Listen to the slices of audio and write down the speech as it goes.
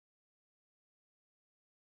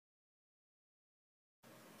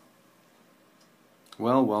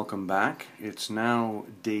Well, welcome back. It's now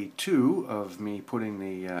day 2 of me putting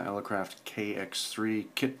the Elecraft KX3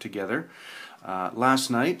 kit together. Last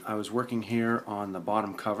night I was working here on the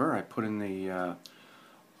bottom cover. I put in the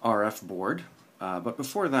RF board, but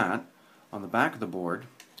before that, on the back of the board,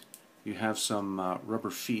 you have some rubber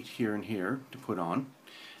feet here and here to put on.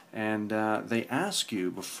 And they ask you,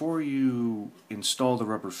 before you install the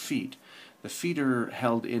rubber feet, the feet are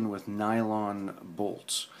held in with nylon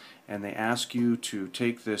bolts. And they ask you to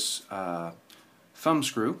take this thumb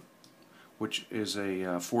screw, which is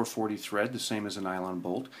a 440 thread, the same as a nylon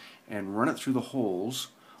bolt, and run it through the holes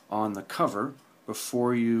on the cover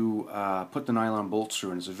before you put the nylon bolts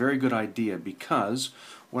through. And it's a very good idea because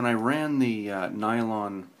when I ran the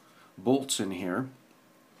nylon bolts in here,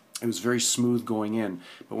 it was very smooth going in.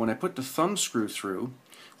 But when I put the thumb screw through,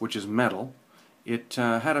 which is metal, it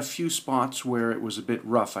had a few spots where it was a bit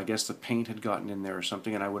rough. I guess the paint had gotten in there or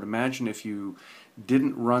something, and I would imagine if you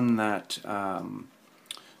didn't run that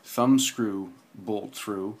thumb screw bolt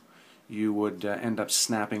through, you would end up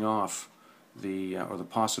snapping off or the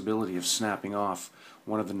possibility of snapping off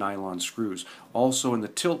one of the nylon screws. Also in the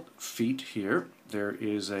tilt feet here, there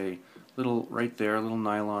is a little, right there, a little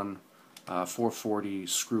nylon 440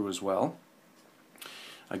 screw as well.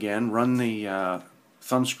 Again, run the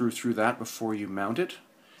thumb screw through that before you mount it,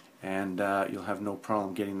 and you'll have no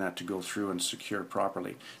problem getting that to go through and secure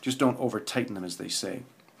properly. Just don't over tighten them, as they say.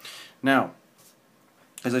 Now,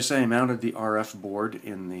 as I say, I mounted the RF board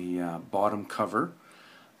in the bottom cover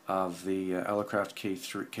of the Elecraft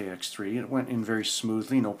KX3. It went in very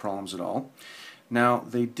smoothly, no problems at all. Now,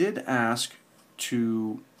 they did ask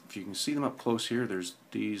to, if you can see them up close here, there's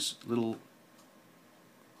these little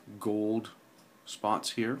gold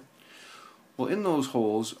spots here. Well, in those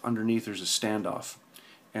holes underneath there's a standoff,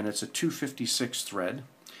 and it's a 256 thread,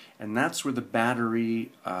 and that's where the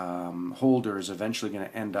battery holder is eventually going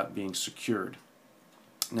to end up being secured.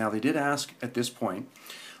 Now, they did ask at this point,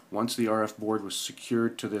 once the RF board was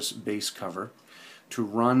secured to this base cover, to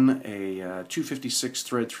run a 256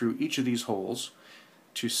 thread through each of these holes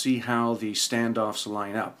to see how the standoffs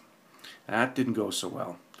line up. That didn't go so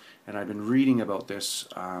well, and I've been reading about this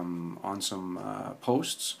on some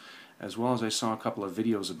posts, as well as I saw a couple of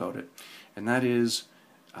videos about it. And that is,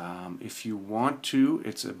 if you want to,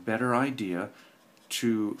 it's a better idea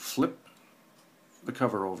to flip the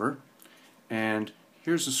cover over, and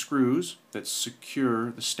here's the screws that secure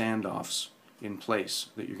the standoffs in place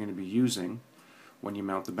that you're going to be using when you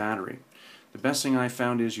mount the battery. The best thing I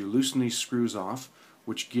found is you loosen these screws off,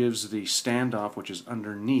 which gives the standoff, which is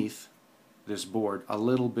underneath this board, a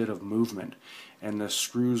little bit of movement, and the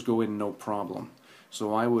screws go in no problem.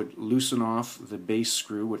 So I would loosen off the base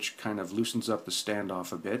screw, which kind of loosens up the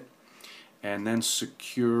standoff a bit, and then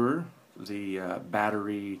secure the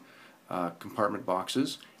battery compartment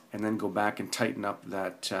boxes, and then go back and tighten up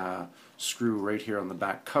that screw right here on the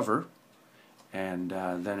back cover, and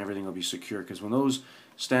then everything will be secure. Because when those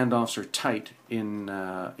standoffs are tight in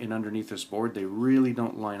underneath this board, they really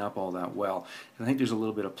don't line up all that well. I think there's a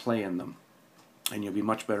little bit of play in them, and you'll be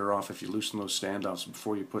much better off if you loosen those standoffs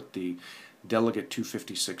before you put the delegate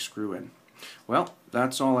 256 screw in. Well,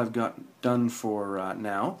 that's all I've got done for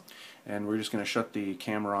now, and we're just going to shut the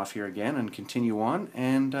camera off here again and continue on,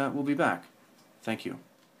 and we'll be back. Thank you.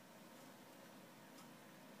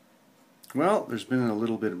 Well, there's been a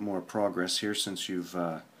little bit more progress here since you've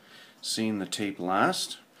seen the tape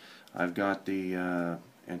last. I've got the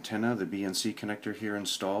antenna, the BNC connector here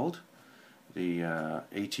installed, the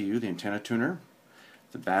ATU, the antenna tuner,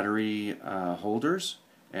 the battery holders,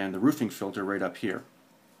 and the roofing filter right up here.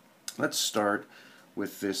 Let's start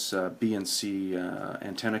with this BNC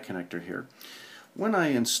antenna connector here. When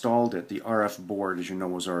I installed it, the RF board, as you know,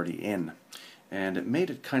 was already in, and it made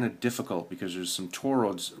it kind of difficult because there's some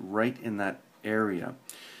toroids right in that area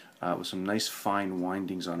with some nice fine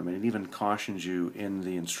windings on them, and it even cautions you in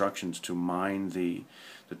the instructions to mind the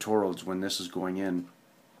toroids when this is going in.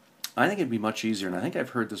 I think it'd be much easier, and I think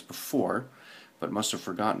I've heard this before, but must have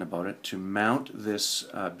forgotten about it, to mount this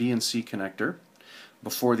BNC connector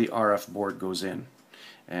before the RF board goes in.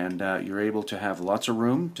 And you're able to have lots of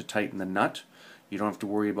room to tighten the nut. You don't have to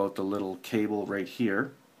worry about the little cable right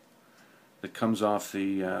here that comes off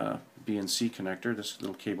the BNC connector, this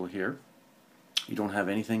little cable here. You don't have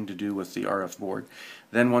anything to do with the RF board.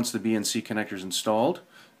 Then once the BNC connector is installed,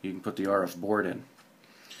 you can put the RF board in.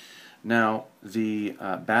 Now, the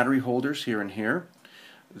battery holders here and here,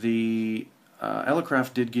 the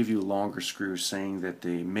Elecraft did give you longer screws, saying that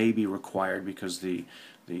they may be required because the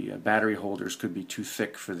battery holders could be too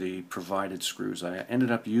thick for the provided screws. I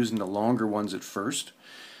ended up using the longer ones at first,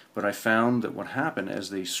 but I found that what happened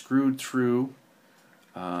as they screwed through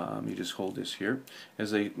you just hold this here,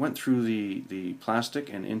 as they went through the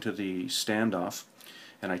plastic and into the standoff,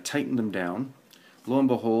 and I tightened them down. Lo and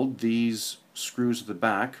behold, these screws at the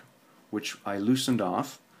back, which I loosened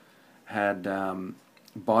off, had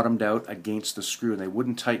bottomed out against the screw, and they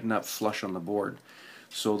wouldn't tighten up flush on the board.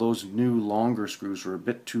 So those new longer screws were a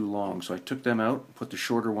bit too long, so I took them out, put the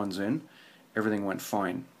shorter ones in. Everything went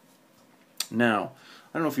fine. Now,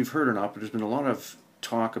 I don't know if you've heard or not, but there's been a lot of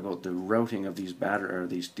talk about the routing of these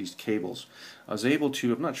these cables. I was able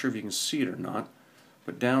to, I'm not sure if you can see it or not,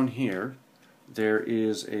 but down here there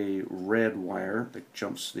is a red wire that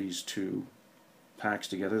jumps these two packs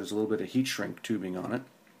together. There's a little bit of heat shrink tubing on it.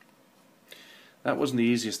 That wasn't the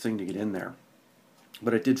easiest thing to get in there,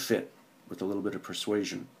 but it did fit with a little bit of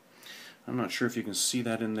persuasion. I'm not sure if you can see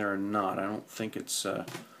that in there or not. I don't think it's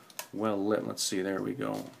well lit. Let's see, there we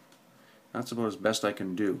go. That's about as best I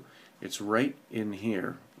can do. It's right in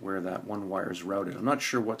here where that one wire is routed. I'm not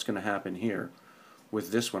sure what's going to happen here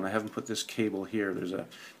with this one. I haven't put this cable here. There's a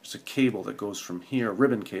cable that goes from here, a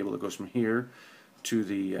ribbon cable that goes from here to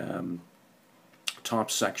the top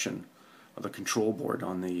section of the control board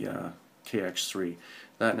on the KX3.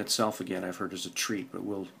 That in itself, again, I've heard is a treat, but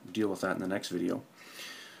we'll deal with that in the next video.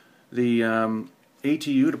 The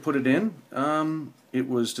ATU to put it in, it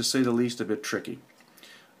was, to say the least, a bit tricky.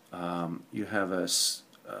 You have a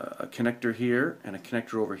connector here and a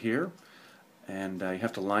connector over here, and you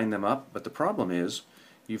have to line them up, but the problem is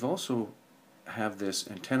you've also have this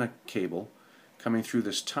antenna cable coming through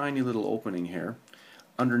this tiny little opening here.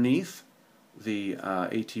 Underneath the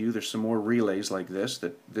ATU there's some more relays like this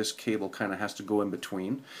that this cable kind of has to go in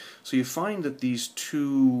between. So you find that these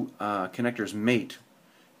two connectors mate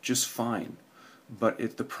just fine,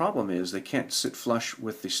 but the problem is they can't sit flush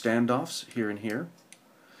with the standoffs here and here,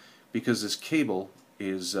 because this cable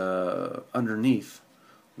is underneath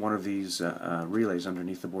one of these relays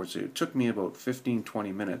underneath the board. So it took me about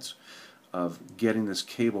 15-20 minutes of getting this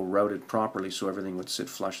cable routed properly so everything would sit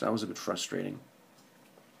flush. That was a bit frustrating.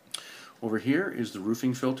 Over here is the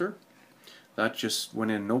roofing filter. That just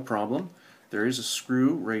went in no problem. There is a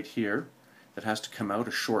screw right here that has to come out,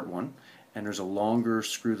 a short one, and there's a longer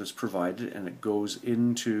screw that's provided, and it goes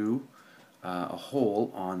into a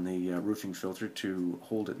hole on the roofing filter to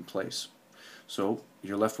hold it in place. So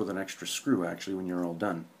you're left with an extra screw actually when you're all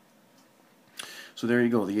done. So there you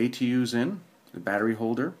go, the ATU's in, the battery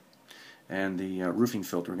holder, and the roofing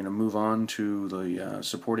filter. We're going to move on to the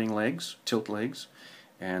supporting legs, tilt legs,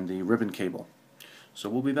 and the ribbon cable. So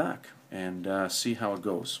we'll be back and see how it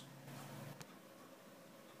goes.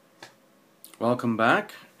 Welcome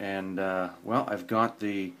back, and well, I've got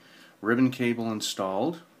the ribbon cable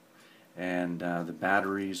installed, and the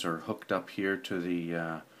batteries are hooked up here to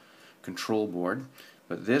the control board.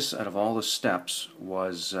 But this, out of all the steps,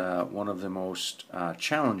 was one of the most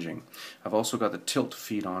challenging. I've also got the tilt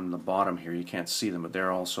feet on the bottom here. You can't see them, but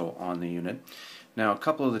they're also on the unit. Now, a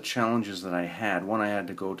couple of the challenges that I had, one, I had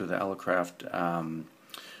to go to the Elecraft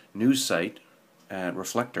news site at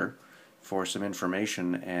Reflector for some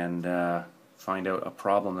information and find out a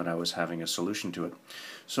problem that I was having, a solution to it.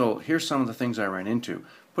 So here's some of the things I ran into.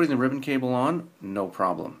 Putting the ribbon cable on, no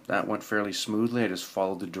problem. That went fairly smoothly. I just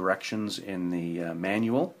followed the directions in the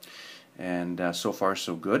manual, and so far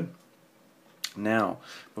so good. Now,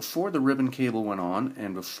 before the ribbon cable went on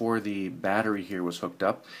and before the battery here was hooked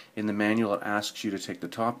up, in the manual it asks you to take the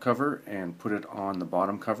top cover and put it on the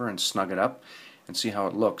bottom cover and snug it up and see how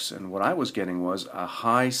it looks. And what I was getting was a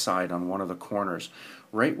high side on one of the corners.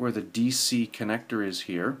 Right where the DC connector is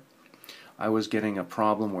here, I was getting a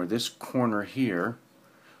problem where this corner here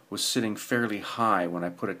was sitting fairly high when I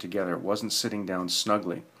put it together. It wasn't sitting down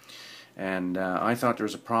snugly. And I thought there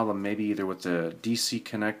was a problem maybe either with the DC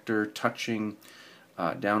connector touching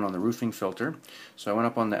down on the roofing filter. So I went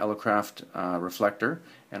up on the Elecraft reflector,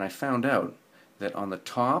 and I found out that on the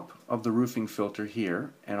top of the roofing filter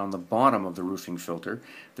here and on the bottom of the roofing filter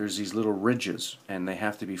there's these little ridges, and they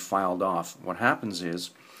have to be filed off. What happens is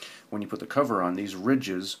when you put the cover on, these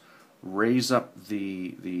ridges raise up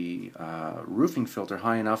the roofing filter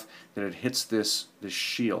high enough that it hits this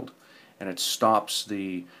shield, and it stops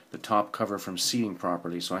the top cover from seating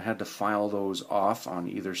properly. So I had to file those off on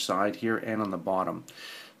either side here and on the bottom.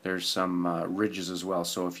 There's some ridges as well.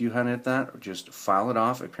 So if you hadn't that, just file it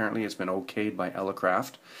off. Apparently it's been okayed by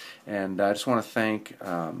Elecraft. And I just want to thank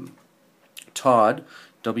Todd,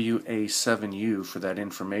 WA7U, for that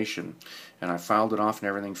information. And I filed it off and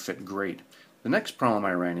everything fit great. The next problem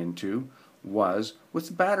I ran into was with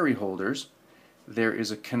the battery holders. There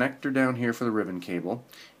is a connector down here for the ribbon cable,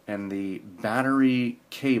 and the battery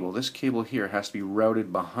cable, this cable here, has to be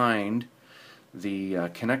routed behind the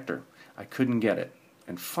connector. I couldn't get it,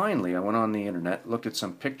 And finally, I went on the internet, looked at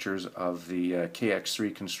some pictures of the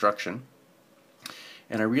KX3 construction,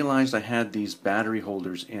 and I realized I had these battery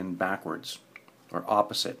holders in backwards, or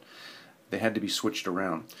opposite. They had to be switched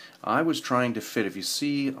around. I was trying to fit, if you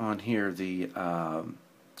see on here the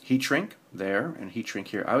heat shrink there and heat shrink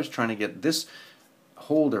here, I was trying to get this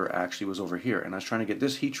holder actually was over here, and I was trying to get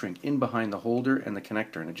this heat shrink in behind the holder and the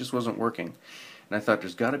connector, and it just wasn't working. And I thought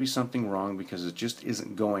there's got to be something wrong because it just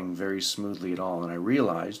isn't going very smoothly at all. And I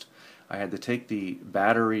realized I had to take the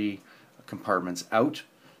battery compartments out,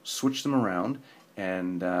 switch them around,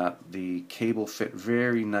 and the cable fit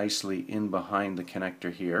very nicely in behind the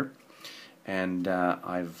connector here. And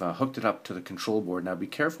I've hooked it up to the control board. Now be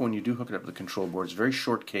careful when you do hook it up to the control board. It's a very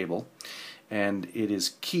short cable, and it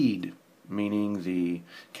is keyed, meaning the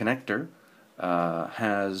connector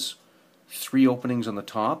has 3 openings on the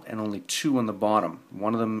top and only 2 on the bottom.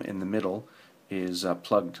 One of them in the middle is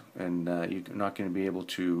plugged, and you're not going to be able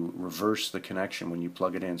to reverse the connection when you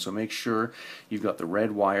plug it in. So make sure you've got the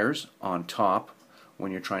red wires on top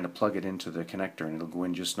when you're trying to plug it into the connector, and it'll go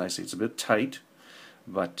in just nicely. It's a bit tight,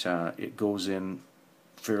 but it goes in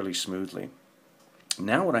fairly smoothly.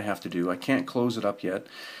 Now what I have to do, I can't close it up yet,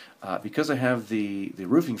 because I have the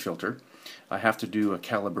roofing filter. I have to do a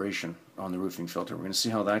calibration on the roofing filter. We're going to see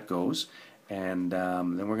how that goes, and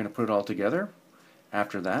then we're going to put it all together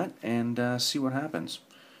after that and see what happens.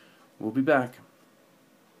 We'll be back.